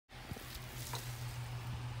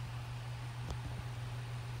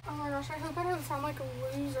Oh my gosh, I hope I don't sound like a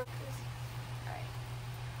loser. Alright.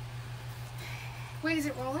 Wait, is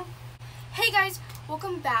it rolling? Hey guys,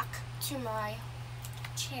 welcome back to my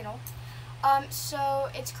channel. So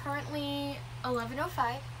it's currently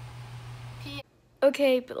 11:05 p.m.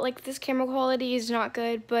 Okay, but like this camera quality is not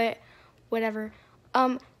good, but whatever.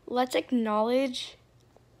 Let's acknowledge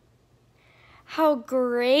how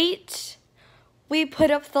great we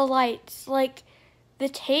put up the lights. Like, the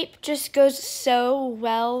tape just goes so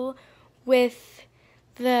well with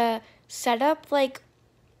the setup. Like,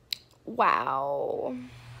 wow.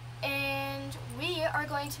 And we are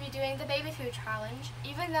going to be doing the baby food challenge,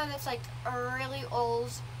 even though that's like a really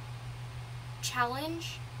old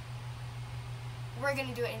challenge. We're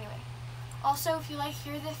gonna do it anyway. Also, if you like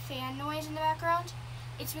hear the fan noise in the background,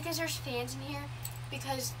 it's because there's fans in here,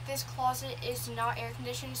 because this closet is not air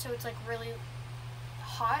conditioned, so it's like really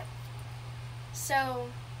hot. So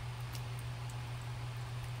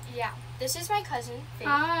yeah, this is my cousin, Faith.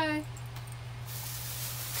 Hi.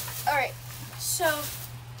 Alright, so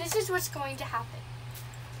this is what's going to happen.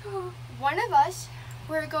 One of us,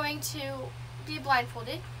 we're going to be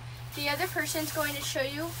blindfolded. The other person's going to show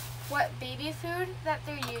you what baby food that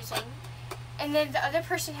they're using. And then the other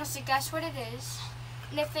person has to guess what it is.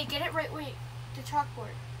 And if they get it right, wait, the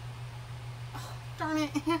chalkboard. Oh, darn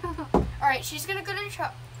it. Alright, she's going to go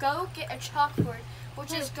get a chalkboard,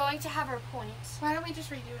 which is going to have her points. Why don't we just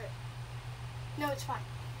redo it? No, it's fine.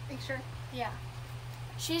 Are you sure? Yeah.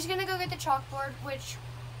 She's going to go get the chalkboard,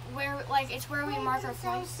 it's where we mark our points.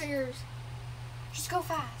 Downstairs. Just go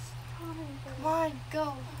fast. Come on,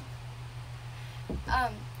 go.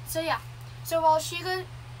 So yeah. So while she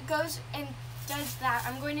goes and does that,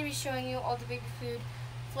 I'm going to be showing you all the baby food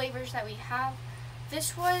flavors that we have.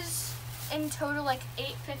 This was in total like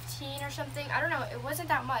 $8.15 or something. I don't know. It wasn't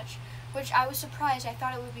that much, which I was surprised. I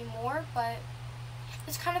thought it would be more, but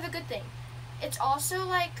it's kind of a good thing. It's also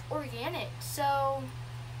like organic, so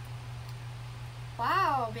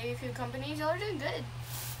wow, baby food companies, y'all are doing good.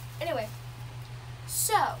 Anyway,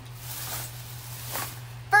 so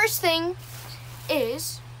first thing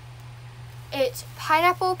is it's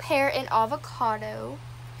pineapple, pear, and avocado.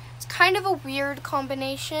 It's kind of a weird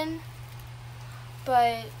combination,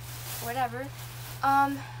 but whatever.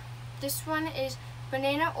 This one is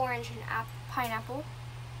banana, orange, and pineapple.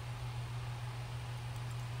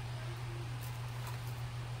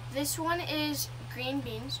 This one is green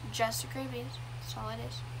beans, just green beans. That's all it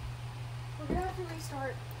is. We're gonna have to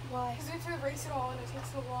restart. Why? Because we have to erase it all and it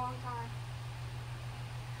takes a long time.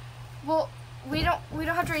 Well, we don't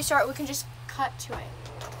have to restart. We can just cut to it.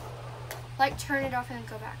 Like turn it off and then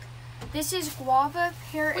go back. This is guava,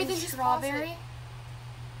 pear, and strawberry.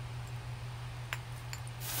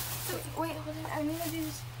 Wait, hold on. I need to do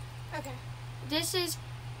this. Okay. This is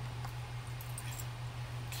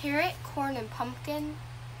carrot, corn, and pumpkin.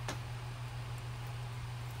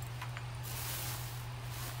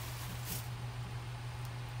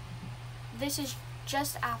 This is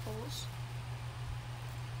just apples.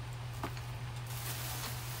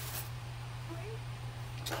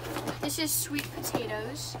 This is sweet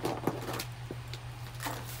potatoes.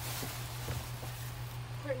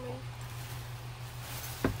 Pardon me.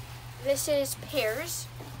 This is pears.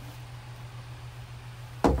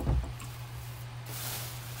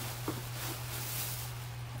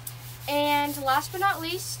 And last but not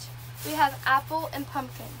least, we have apple and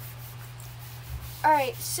pumpkin.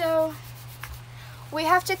 Alright, so we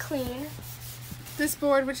have to clean. This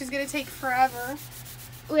board, which is gonna take forever.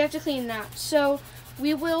 We have to clean that. So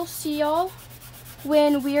we will see y'all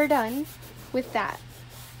when we are done with that.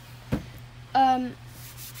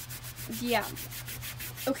 Yeah.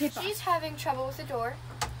 Okay, bye. She's having trouble with the door.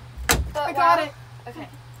 But I got it. Okay.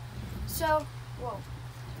 So, whoa.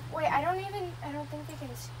 Wait, I don't think they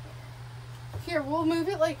can see it. Here, we'll move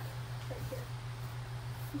it like right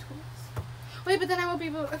here. Wait, but then I won't be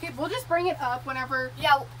able. Okay, we'll just bring it up whenever.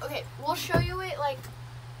 Yeah. Okay. We'll show you it. Like,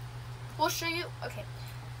 we'll show you. Okay.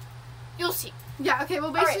 You'll see. Yeah. Okay.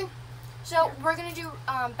 Well, basically. Right. So we're gonna do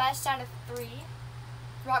best out of 3.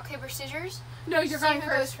 Rock, paper, scissors. No, you're going who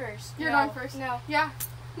first. goes first. You're No. going first. No. Yeah.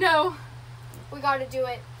 No. We gotta do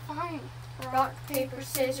it. Fine. Rock, paper,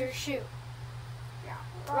 scissors, shoot. Yeah.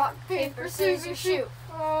 Rock, paper, scissors, shoot.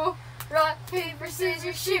 Oh. Rock, paper,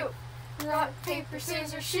 scissors, shoot. Rock, paper,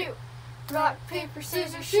 scissors, shoot. Rock, paper,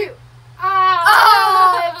 scissors, shoot.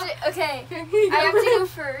 Ah. Oh! Okay. I have to go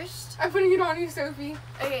first. I'm putting it on you, Sophie.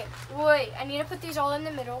 Okay, wait. I need to put these all in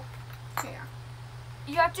the middle. Yeah.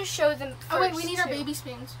 You have to show them first. Oh wait, we need our too. baby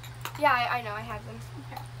spoons. Yeah, I know. I have them.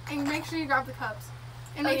 Okay. And make sure you grab the cups.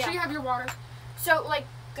 And Oh, make yeah. sure you have your water. So, like,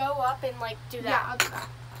 go up and, like, do that. Yeah, I'll do that.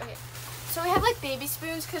 Okay. So we have like baby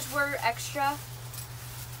spoons because we're extra.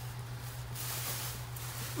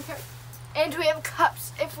 Okay. And we have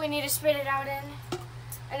cups if we need to spit it out in.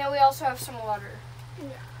 And then we also have some water. Yeah,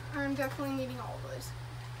 I'm definitely needing all of those.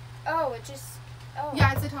 Oh, it just, oh.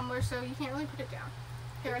 Yeah, it's a tumbler, so you can't really put it down.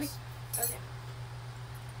 Okay, ready? Okay.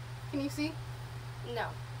 Can you see? No.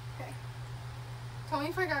 Okay. Tell me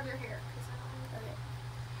if I grab your hair.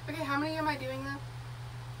 Okay. Okay, how many am I doing though?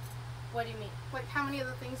 What do you mean? Like, how many of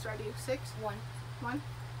the things do I do? 6? 1. 1?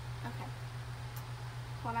 Okay.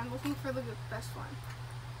 Well, I'm looking for the best one.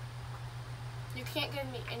 You can't give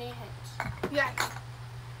me any hints. Yeah,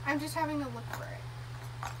 I'm just having to look for it.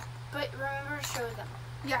 But remember to show them.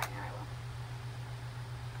 Yeah, I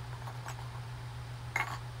will.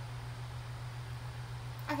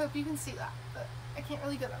 I hope you can see that, but I can't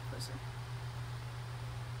really go that closer.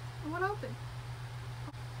 It won't open.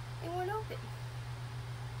 It won't open.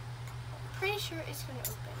 Pretty sure it's gonna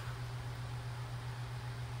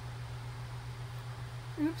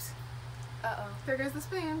open. Oops. Uh-oh. There goes the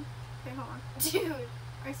spam. Okay, hold on. Dude.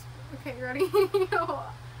 Okay, you ready?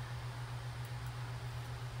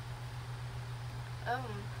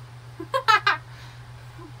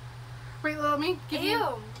 Wait, let me give you...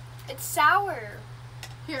 Ew. It's sour.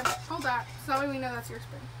 Here, hold that. So that way we know that's your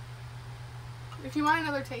spoon. If you want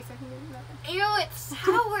another taste, I can give you another. Ew, it's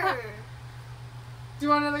sour. Do you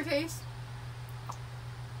want another taste?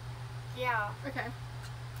 Yeah. Okay.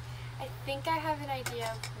 I think I have an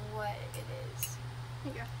idea of what it is.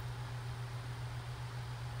 Here you go.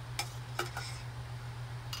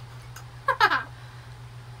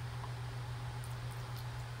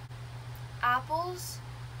 Apples,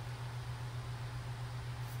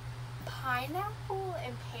 pineapple,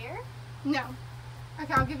 and pear? No.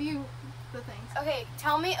 Okay, I'll give you the things. Okay,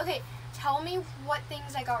 tell me what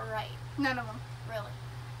things I got right. None of them. Really?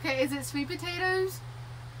 Okay, is it sweet potatoes,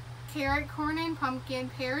 carrot, corn, and pumpkin,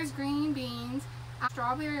 pears, green beans,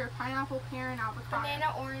 strawberry or pineapple, pear, and avocado?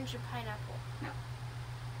 Banana, orange, and pineapple. No.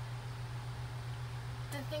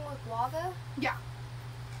 The thing with guava? Yeah.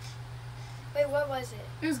 Wait, what was it?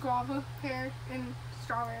 It was guava, pear, and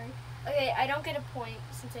strawberry. Okay, I don't get a point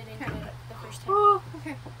since I didn't get it the first time. Oh,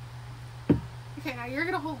 okay. Okay, now you're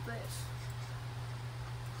gonna hold this.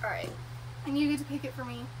 Alright. And you get to pick it for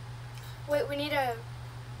me. Wait, we need to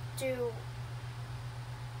do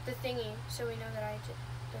the thingy so we know that I did.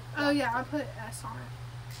 Oh yeah, I put S on it.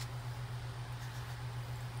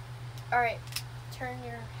 Alright, turn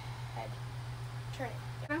your head. Turn it.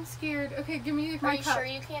 I'm scared. Okay, give me Are my you cup. sure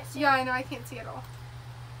you can't see? Yeah, I know, I can't see at all.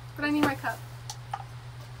 But I need my cup.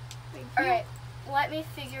 Thank you. Alright, let me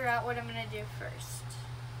figure out what I'm gonna do first.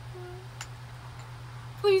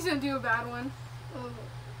 Please don't do a bad one. Ugh.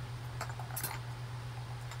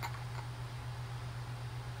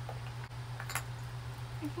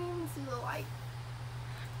 I can't even see the light.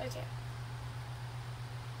 Okay.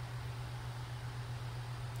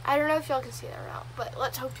 I don't know if y'all can see that or not, but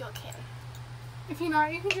let's hope y'all can. If you're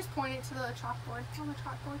not, you can just point it to the chalkboard. On the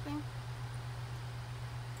chalkboard thing.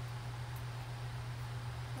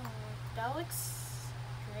 That looks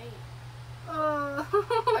great.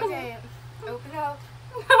 Okay. Okay, open up.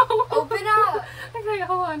 No. Open up. Okay,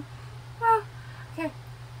 hold on. Ah, okay.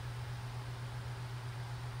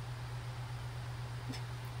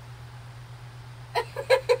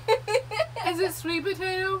 Is it sweet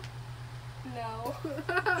potato? No.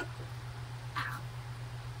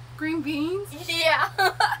 Green beans? Yeah.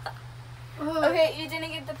 Ugh. Okay, you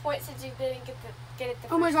didn't get the point since you didn't get it the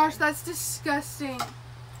first Oh my gosh, time. that's disgusting.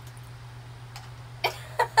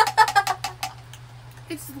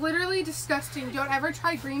 It's literally disgusting. Don't ever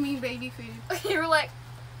try green bean baby food. You were like,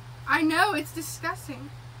 I know, it's disgusting.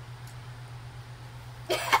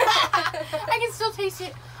 I can still taste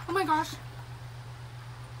it. Oh my gosh.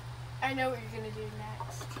 I know what you're gonna do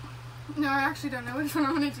next. No, I actually don't know which one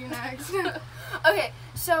I'm gonna do next. Okay,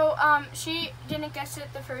 so she didn't guess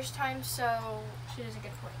it the first time, so she doesn't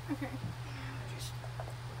get a point. Okay.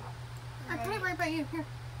 I put it right by you. Here.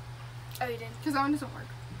 Oh, you did? Because that one doesn't work.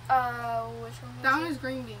 Which one was That one it? is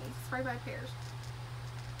green beans. It's right by pears.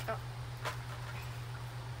 Oh.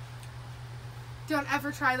 Don't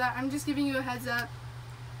ever try that. I'm just giving you a heads up.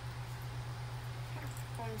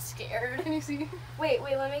 I'm scared. Can you see? Wait,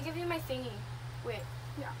 let me give you my thingy. Wait.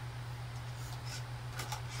 Yeah.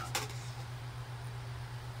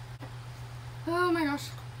 Oh my gosh.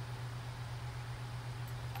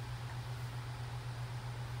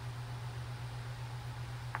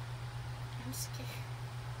 I'm scared.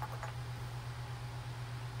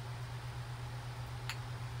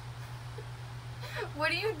 What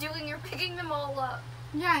are you doing? You're picking them all up.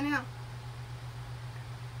 Yeah, I know.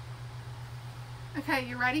 Okay,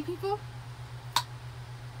 you ready, people?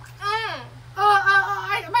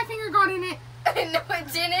 my finger got in it. No, it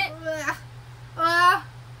didn't.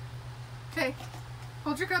 Okay.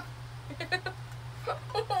 Hold your cup.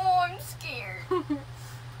 Oh, I'm scared.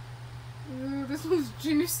 Ooh, this one's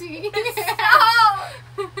juicy. Stop.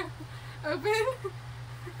 Open.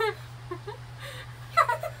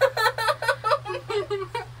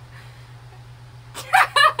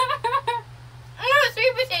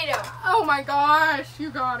 Sweet potato. Oh my gosh, you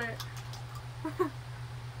got it.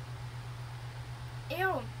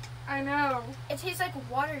 Ew. I know. It tastes like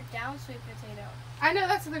watered down sweet potato. I know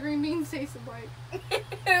that's what the green beans tasted like.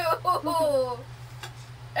 Ew.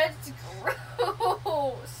 That's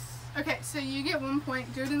gross. Okay, so you get 1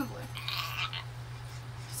 point. Do it in the blue.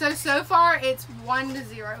 So far it's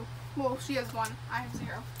 1-0. Well, she has 1. I have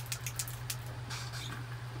 0.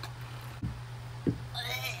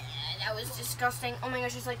 That was disgusting. Oh my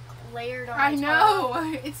gosh, it's like layered on I its know.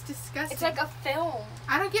 tongue. It's disgusting. It's like a film.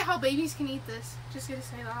 I don't get how babies can eat this. Just gonna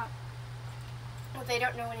say that. Well, they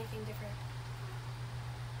don't know anything different.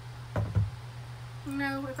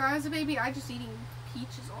 No, if I was a baby, I'd just eating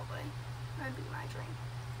peaches all day. That'd be my drink.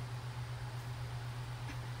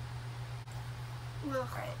 Ugh.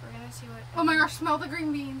 Alright, we're gonna see what. Oh my gosh, smell the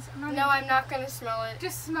green beans. No, I'm not gonna smell it.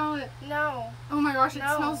 Just smell it. No. Oh my gosh, it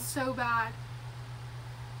No. smells so bad.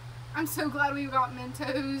 I'm so glad we got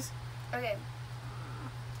Mentos. Okay.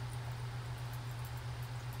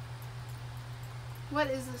 What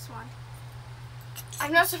is this one?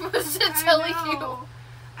 I'm not supposed to I tell know. you.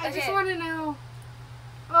 I just Okay. want to know.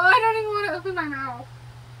 Oh, I don't even want to open my mouth.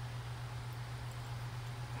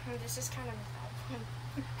 This is kind of a bad one.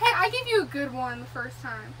 Hey, I gave you a good one the first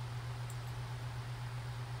time.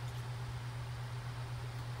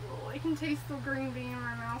 Oh, I can taste the green bean in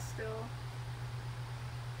my mouth still.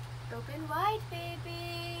 Open wide,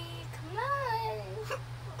 baby. Come on.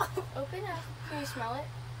 Open up. Can you smell it?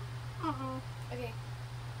 Okay.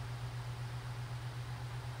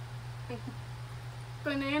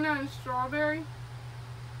 Banana and strawberry.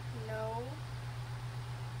 No.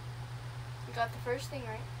 You got the first thing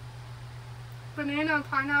right. Banana and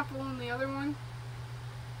pineapple and the other one.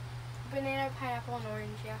 Banana, pineapple, and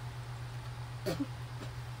orange, yeah.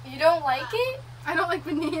 You don't like it? I don't like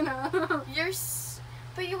banana.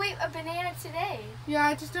 But you ate a banana today. Yeah,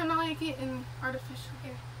 I just don't like it in artificial.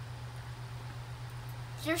 Here.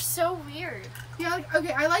 You're so weird. Yeah, like,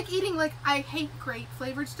 okay, I like eating, like, I hate grape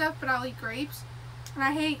flavored stuff, but I'll eat grapes. And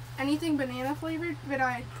I hate anything banana flavored, but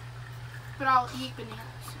I'll eat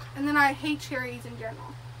bananas. And then I hate cherries in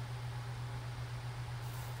general.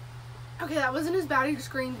 Okay, that wasn't as bad as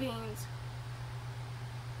green beans.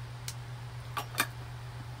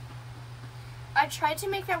 I tried to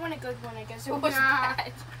make that one a good one. I guess it was Yeah.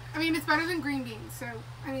 bad. I mean, it's better than green beans, so,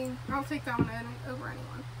 I mean, I'll take that one over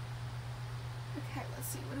anyone. Okay, let's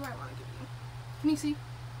see. What do I want to give you? Can you see?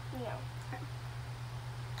 No. Okay.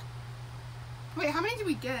 Wait, how many did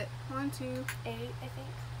we get? 1, 2, 8, I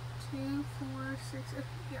think. 2, 4, 6. Okay,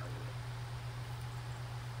 yeah,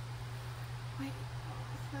 wait.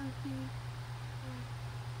 17.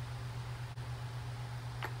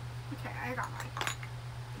 Okay, I got mine.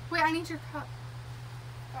 Wait, I need your cup.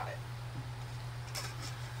 Got it.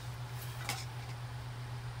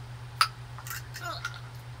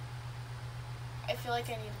 I feel like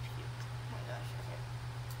I need to puke. Oh my gosh.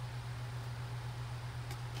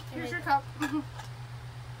 Okay. Here's your cup.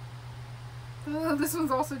 Oh, this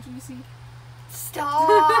one's also juicy.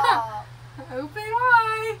 Stop. Open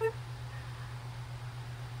wide.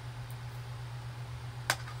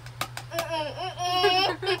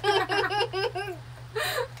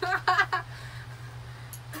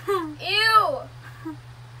 Ew.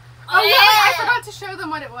 Oh yeah, wait, I forgot to show them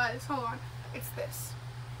what it was. Hold on. It's this.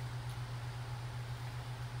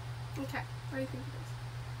 Okay, what do you think it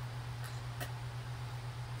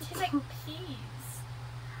is? It tastes like peas.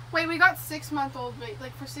 Wait, we got 6-month-old,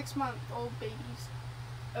 like for 6-month-old babies.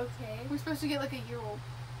 Okay. We're supposed to get like a year-old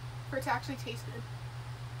for it to actually taste good.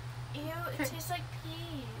 Ew, it Okay. tastes like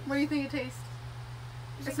peas. What do you think it tastes?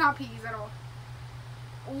 It's not peas at all.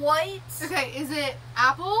 What? Okay, is it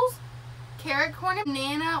apples, carrot, corn,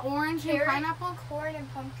 banana, orange, Carrot, and pineapple? corn, and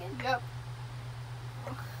pumpkin? Yep.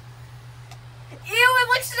 Ew, it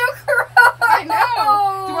looks so gross. I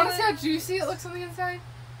know. Do you want to see how juicy it looks on the inside?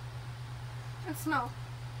 And smell.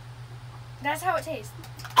 That's how it tastes.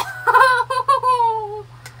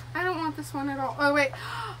 I don't want this one at all. Oh, wait.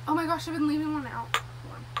 Oh my gosh, I've been leaving one out.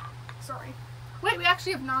 Hold on. Sorry. Wait, we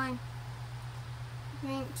actually have 9.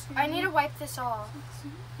 Thanks. I need to wipe this off.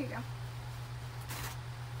 Here you go.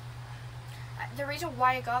 The reason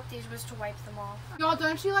why I got these was to wipe them off. Y'all,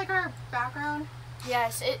 don't you like our background?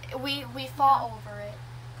 Yes, we fought over it.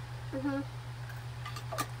 Mm-hmm.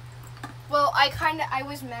 Well, I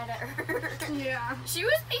was mad at her. Yeah. She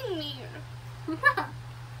was being mean.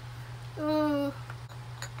 Ugh.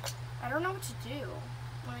 I don't know what to do.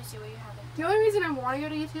 Let me see what you have. The only reason I want to go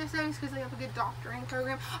to UTSA is because they have a good doctoring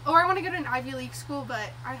program. Or I want to go to an Ivy League school,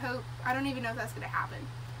 but I don't even know if that's going to happen.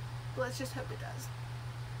 But let's just hope it does.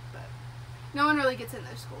 But no one really gets in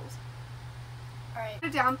those schools. Alright. Put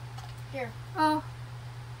it down. Here. Oh.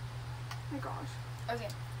 My gosh. Okay.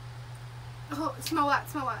 Oh, smell that,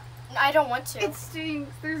 smell that. I don't want to. It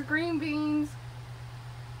stinks. There's green beans.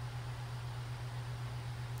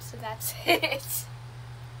 So that's it.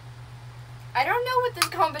 I don't know what this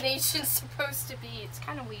combination's supposed to be. It's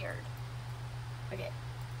kind of weird. Okay.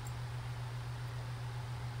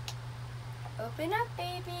 Open up,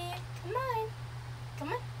 baby. Come on.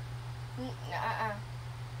 Come on.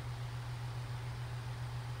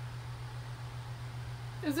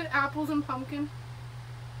 Is it apples and pumpkin?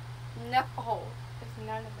 No. There's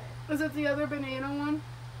none of it. Is it the other banana one?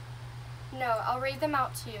 No, I'll read them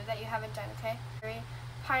out to you that you haven't done, okay?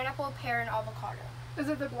 Pineapple, pear, and avocado. Is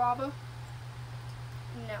it the guava?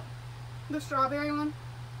 No. The strawberry one?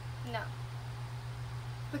 No.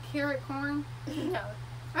 The carrot corn? No.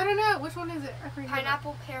 I don't know. Which one is it? I forget.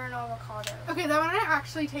 Pineapple, pear, and avocado. Okay, that one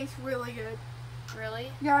actually tastes really good.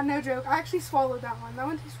 Really? Yeah, no joke. I actually swallowed that one. That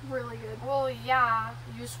one tastes really good. Well, yeah.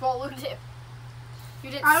 You swallowed it.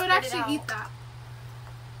 You didn't I would spit it actually out. eat that.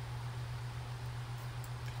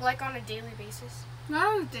 Like on a daily basis? Not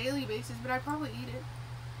on a daily basis, but I'd probably eat it.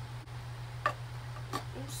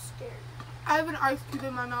 I'm scared. I have an ice cube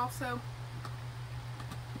in my mouth, so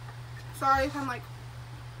sorry if I'm like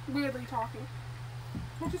weirdly talking.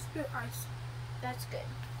 I just spit ice. That's good.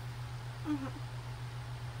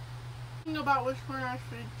 Think about which one I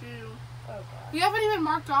should do. Oh god. You haven't even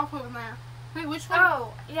marked off over there. Wait, which one?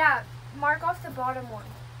 Oh, yeah. Mark off the bottom one.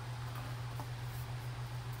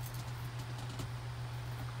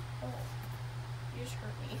 Oh. You just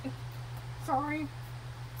hurt me. Sorry.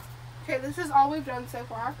 Okay, this is all we've done so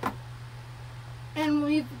far. And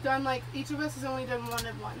we've done, like, each of us has only done one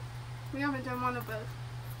of one. We haven't done one of both.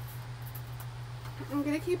 I'm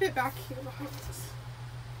going to keep it back here behind us.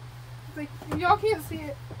 Like, if y'all can't see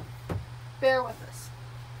it, bear with us.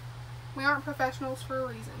 We aren't professionals for a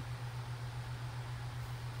reason.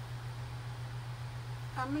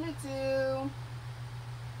 I'm going to do...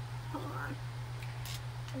 Hold on.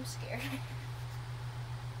 I'm scared.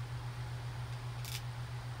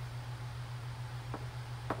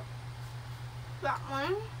 That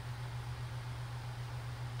one.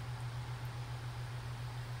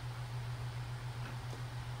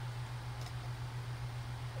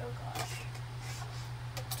 Oh gosh.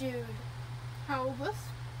 Dude. How will this?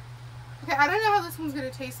 Okay, I don't know how this one's going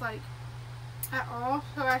to taste like at all,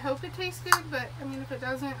 so I hope it tastes good, but I mean, if it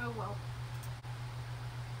doesn't, oh well.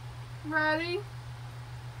 Ready?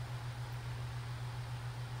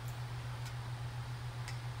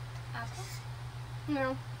 Apple?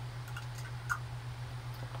 No.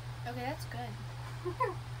 Okay, that's good.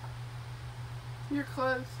 You're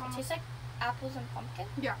close. It tastes like apples and pumpkin?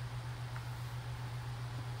 Yeah.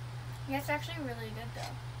 Yeah, it's actually really good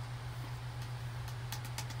though.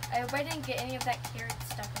 I hope I didn't get any of that carrot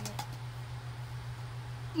stuff in it.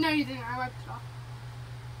 No, you didn't. I wiped it off.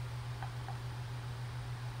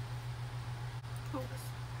 Hold this.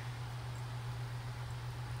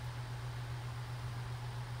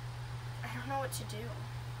 I don't know what to do.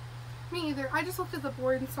 Me either. I just looked at the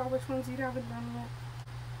board and saw which ones you haven't done yet.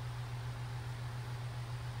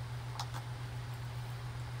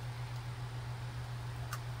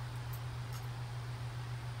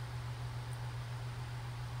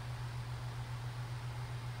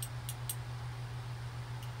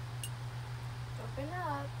 Open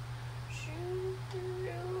up. Shoo.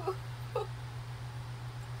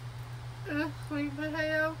 Sweet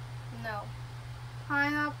potato, No.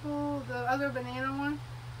 pineapple, the other banana one,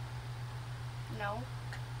 No.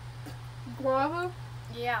 guava.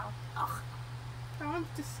 Yeah. Ugh, that one's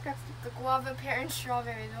disgusting. The guava, pear, and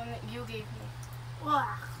strawberry, the one that you gave me.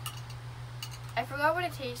 Ugh. I forgot what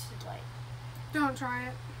it tasted like. Don't try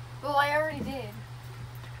it. Well, I already did.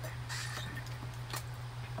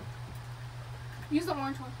 Use the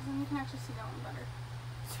orange one because then you can actually see that one better.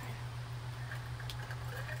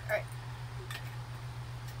 Alright.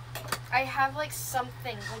 I have like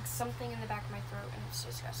something in the back of my throat and it's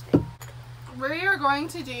disgusting. We are going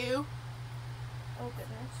to do. Oh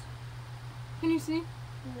goodness. Can you see?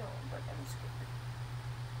 No, but I'm scared.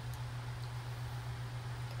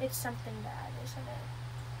 It's something bad, isn't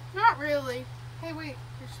it? Not really. Hey, wait.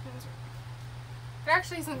 Your spoons are. It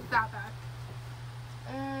actually isn't that bad.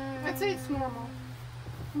 I'd say it's normal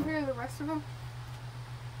compared to the rest of them.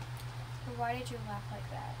 why did you laugh like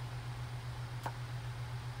that?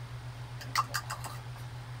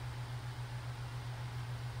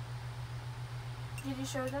 Did you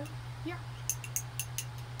show them? Yeah.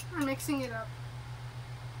 I'm mixing it up.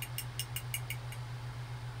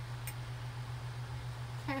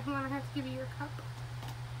 Okay, hold on, I have to give you your cup.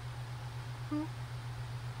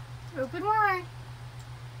 Open wide.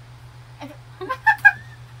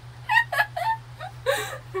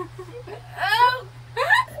 Oh!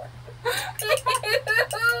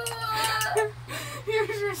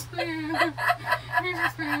 Here's your spoon. Here's your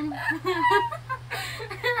spoon.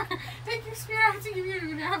 Take your spoon, I have to give you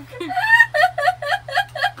a napkin.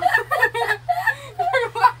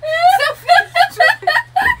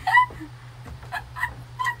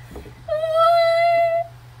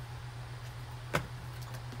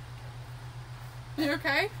 You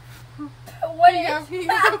okay? What Here is you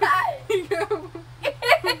that? Here you go.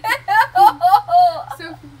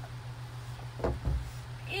 Sophie.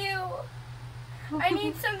 Ew. I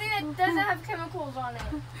need something that doesn't have chemicals on it.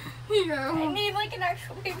 Here you I go. need like an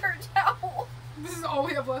actual paper towel. This is all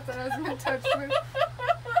we have left that hasn't been touched with.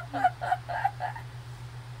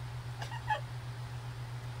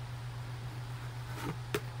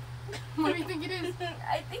 What do you think it is?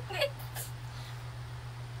 I think it's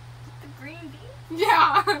the green bean.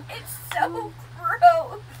 Yeah. It's so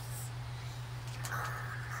gross.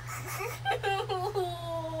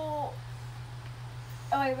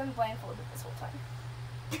 Oh, I've been blindfolded this whole time.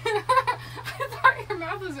 I thought your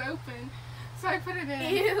mouth was open, so I put it in.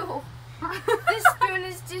 Ew. This spoon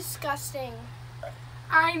is disgusting.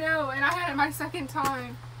 I know, and I had it my second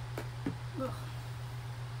time. Ugh.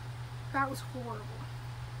 That was horrible.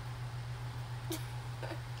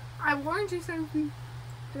 I warned you, Sophie.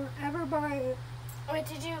 Don't ever buy it. Wait,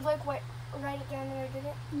 did you like write it down there? Did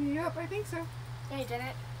it? Yep, I think so. No, you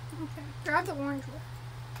didn't. Okay. Grab the orange one.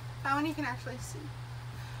 That one you can actually see.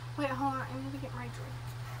 Wait, hold on. I need to get my drink.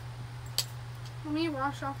 Let me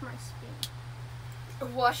wash off my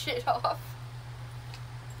spoon. Wash it off.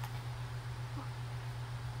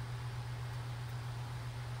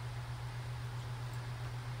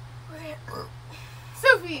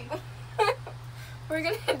 Sophie! We're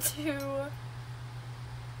gonna do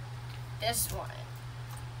this one.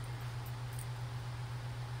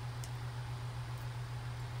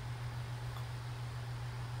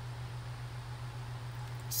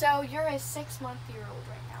 So you're a 6-month-year-old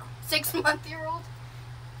right now. 6-month-year-old?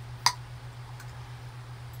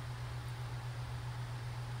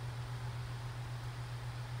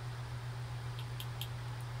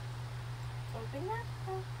 Open that?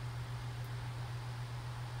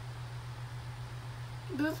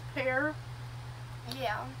 This pear.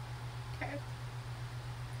 Yeah. Okay.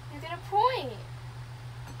 You get a point.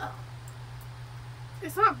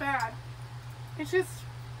 It's not bad. It's just,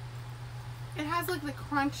 it has like the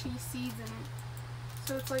crunchy seeds in it.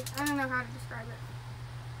 So it's like, I don't know how to describe it.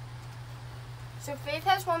 So Faith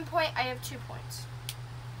has 1 point, I have 2 points.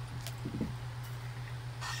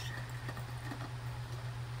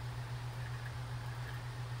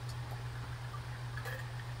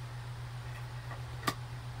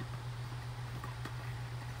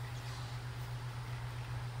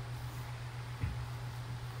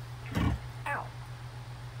 Ow.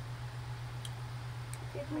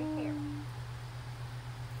 Did my hair.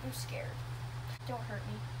 I'm scared. Don't hurt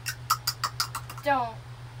me. Don't.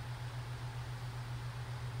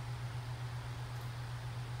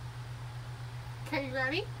 Okay, you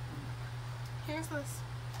ready? Here's this.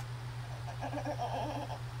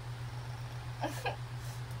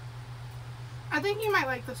 I think you might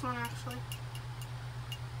like this one actually.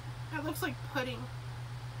 It looks like pudding.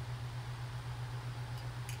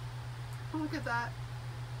 Look at that.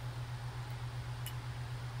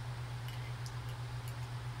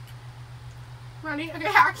 Ready? Okay,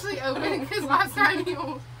 actually open because last time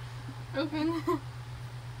you open.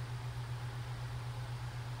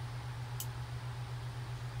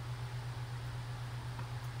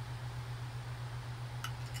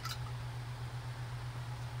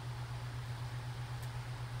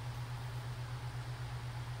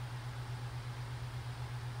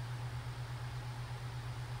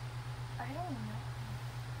 I don't know.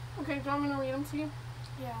 Okay, do you want me to read them to you?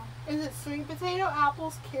 Yeah. Is it sweet potato,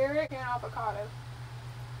 apples, carrot, and avocado?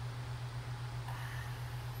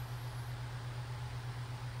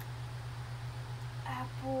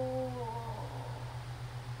 Apple.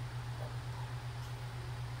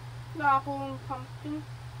 The apple and pumpkin?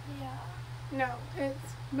 Yeah. No,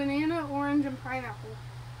 it's banana, orange, and pineapple.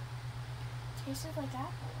 Tasted like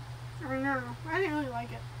apple. I know. I didn't really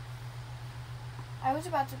like it. I was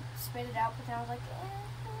about to spit it out, but then I was like,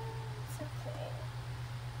 it's okay.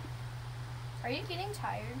 Are you getting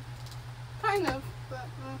tired? Kind of, but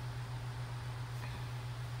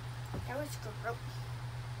That was gross.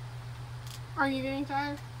 are you getting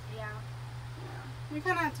tired? Yeah. Yeah. We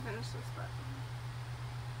kind of have to finish this, but.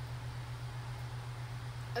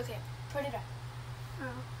 Okay, put it up. Oh.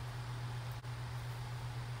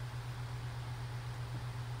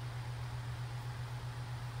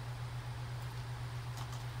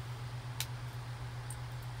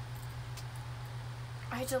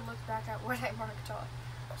 I had to look back at what I marked on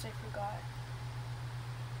because I forgot.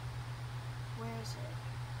 Where is it?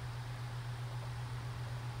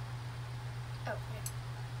 Oh, yeah.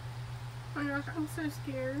 Oh my gosh, I'm so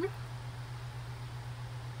scared.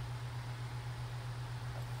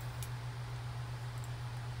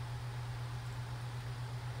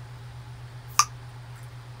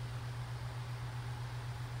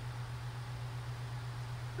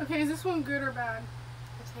 Okay, is this one good or bad?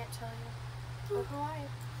 I can't tell you. Look alive.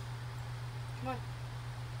 Come on.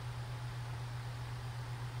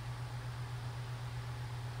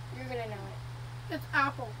 You're gonna know it. It's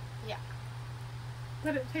apple. Yeah.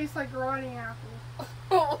 But it tastes like rotting apple.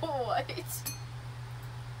 What?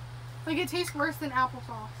 Like, it tastes worse than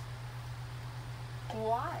applesauce.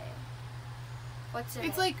 Why? What's in it?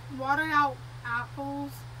 It's like watered out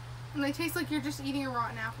apples, and they taste like you're just eating a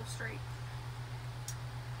rotten apple straight.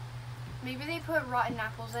 Maybe they put rotten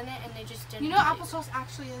apples in it and they just didn't. You know, applesauce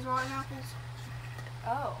actually is rotten apples.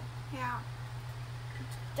 Oh. Yeah.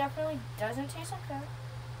 Definitely doesn't taste like that.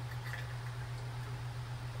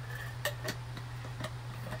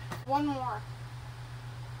 One more.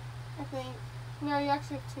 I think. No, you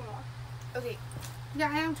actually have two more. Okay.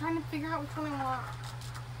 Yeah, I'm trying to figure out which one I want.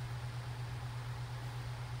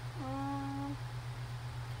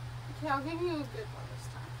 Okay, I'll give you a good one this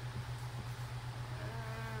time.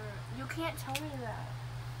 You can't tell me that.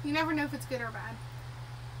 You never know if it's good or bad.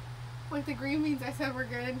 Like the green beans I said were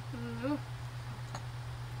good.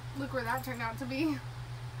 Look where that turned out to be.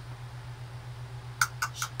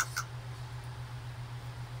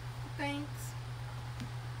 Thanks.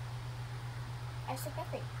 I said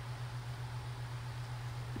nothing.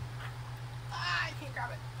 Ah, I can't grab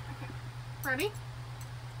it. Okay. Ready?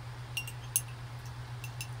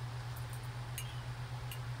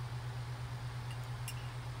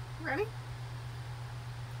 Ready?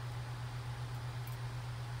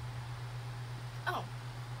 Oh.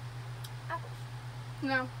 Apples.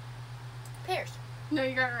 No. Pears. No,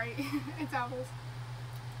 you got it right. It's apples.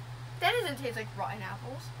 That doesn't taste like rotten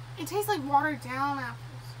apples. It tastes like watered down apples.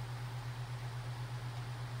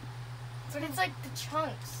 But it's like the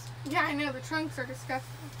chunks. Yeah, I know. The trunks are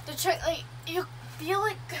disgusting. The chunk, like, you feel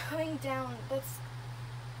it going down. That's...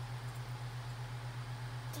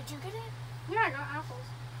 Did you get it? Yeah, I got apples.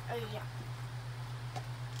 Oh, yeah.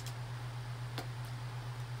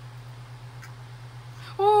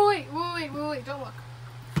 Oh, wait, don't look.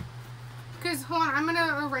 Because, hold on, I'm going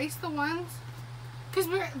to erase the ones. Because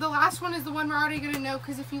the last one is the one we're already going to know,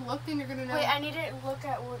 because if you look, then you're going to know. Wait, I need to look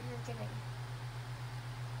at what you're getting.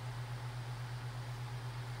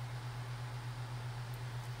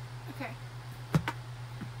 Okay.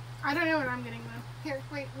 I don't know what I'm getting, though. Here,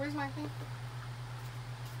 wait, where's my thing?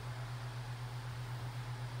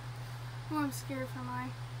 Oh, I'm scared for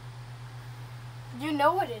mine. You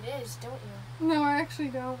know what it is, don't you? No, I actually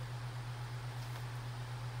don't.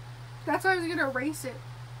 That's why I was going to erase it.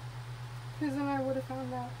 Because then I would have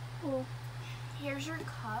found out. Oh. Here's your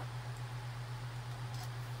cup.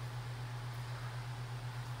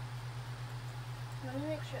 Let me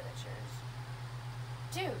make sure that's yours.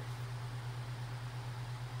 Dude.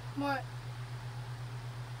 What?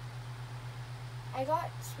 I got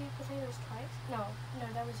sweet potatoes twice. No,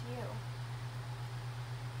 that was you.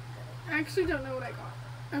 I actually don't know what I got.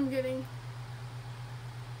 I'm getting.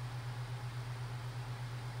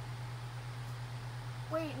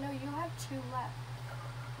 Wait, no, you have 2 left.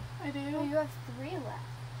 I do? No, you have 3 left.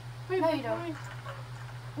 Wait, No, wait, you don't. wait.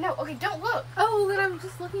 No, okay, don't look. Oh, then I'm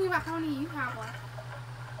just looking about how many you have left.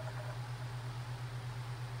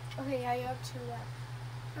 Okay, yeah, you have 2 left.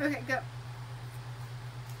 Okay, go.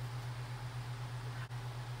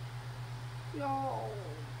 Yo.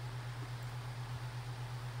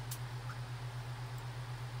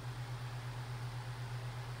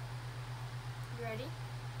 You ready?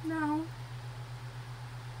 No.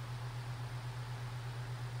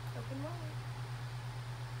 Open wide.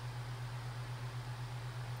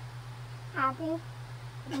 Apple.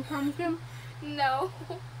 And pumpkin. No.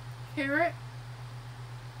 Carrot.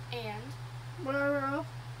 And Whatever else.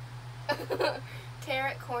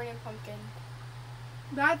 carrot, corn, and pumpkin.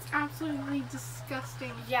 That's absolutely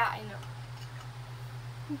disgusting. Yeah, I know.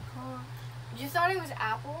 Oh gosh. You thought it was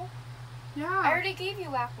apple? Yeah. I already gave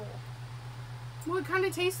you apple. Well, it kind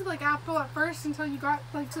of tasted like apple at first until you got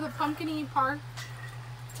like to the pumpkin-y part.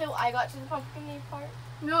 Till I got to the pumpkin-y part?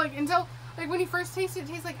 No, like until like when you first taste it, it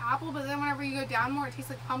tastes like apple, but then whenever you go down more, it tastes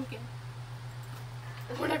like pumpkin.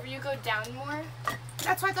 Whenever you go down more?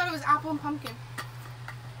 That's why I thought it was apple and pumpkin.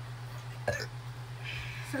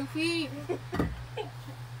 Sophie.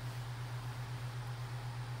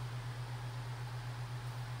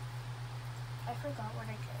 I forgot what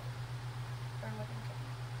I did. Or what I'm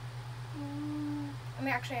getting. I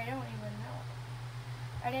mean, actually, I don't even know.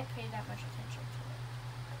 I didn't pay that much attention to it.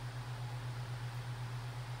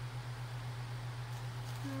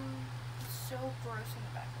 It's so gross in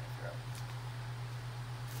the back of my throat.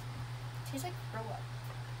 It tastes like throw up.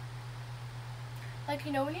 Like,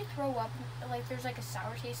 you know when you throw up, like there's like a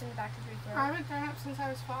sour taste in the back of your throat? I haven't thrown up since I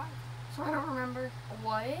was 5, so I don't remember.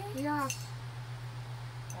 What? Yeah.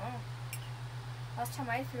 Oh. Last time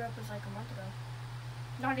I threw up was like a month ago.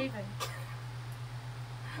 Not even.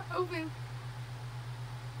 Open.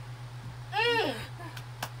 Mm.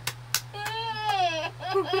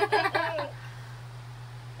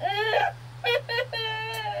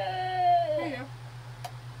 There you go.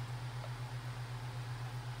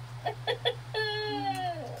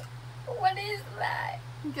 What is that?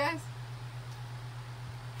 Guess.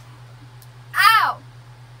 Ow!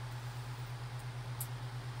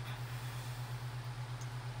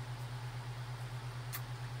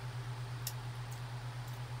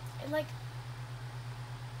 It's like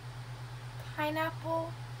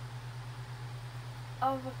pineapple,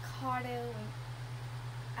 avocado, and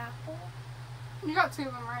apple. You got 2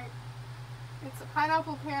 of them right. It's a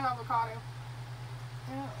pineapple, pear, and avocado.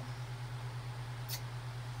 Oh.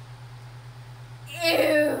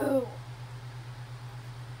 Ew!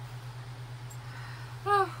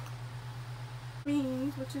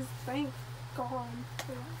 Beans, which is thank God.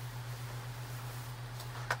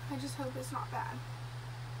 I just hope it's not bad.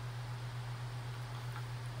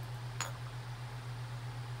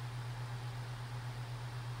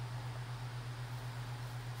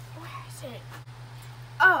 Where is it?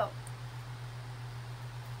 Oh.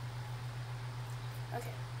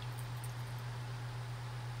 Okay.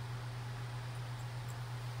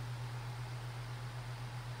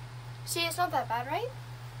 See, it's not that bad, right?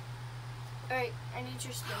 Alright, I need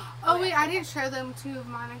your steak. Oh wait, I didn't share them 2 of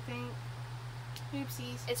mine, I think.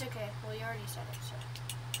 Oopsies. It's okay. Well, you already said it, so.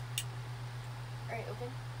 Alright,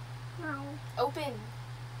 open. No. Open.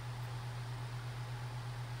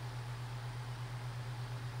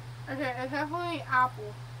 Okay, it's definitely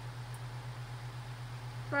apple.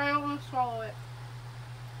 But I don't want to swallow it.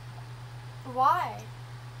 Why?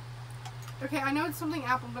 Okay, I know it's something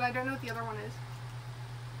apple, but I don't know what the other one is.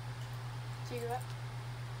 Do you what?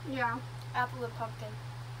 Yeah. Apple and pumpkin.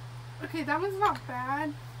 Okay, that one's not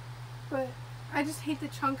bad, but I just hate the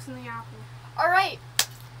chunks in the apple. Alright.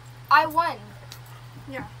 I won.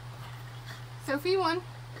 Yeah. Sophie won.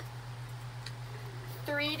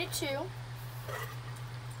 3-2.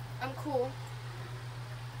 I'm cool.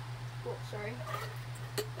 Oh, sorry.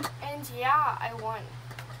 And yeah, I won.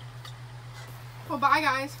 Well, bye,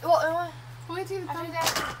 guys. Well, We'll get to the after thumbnail.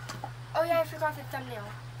 that. Oh yeah, I forgot the thumbnail.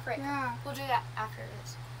 Frick. Yeah. We'll do that after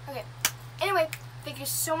this. Okay. Anyway, thank you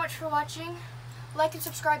so much for watching. Like and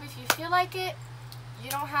subscribe if you feel like it. You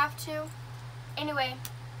don't have to. Anyway,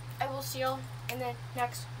 I will see you in the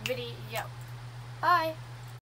next video. Bye.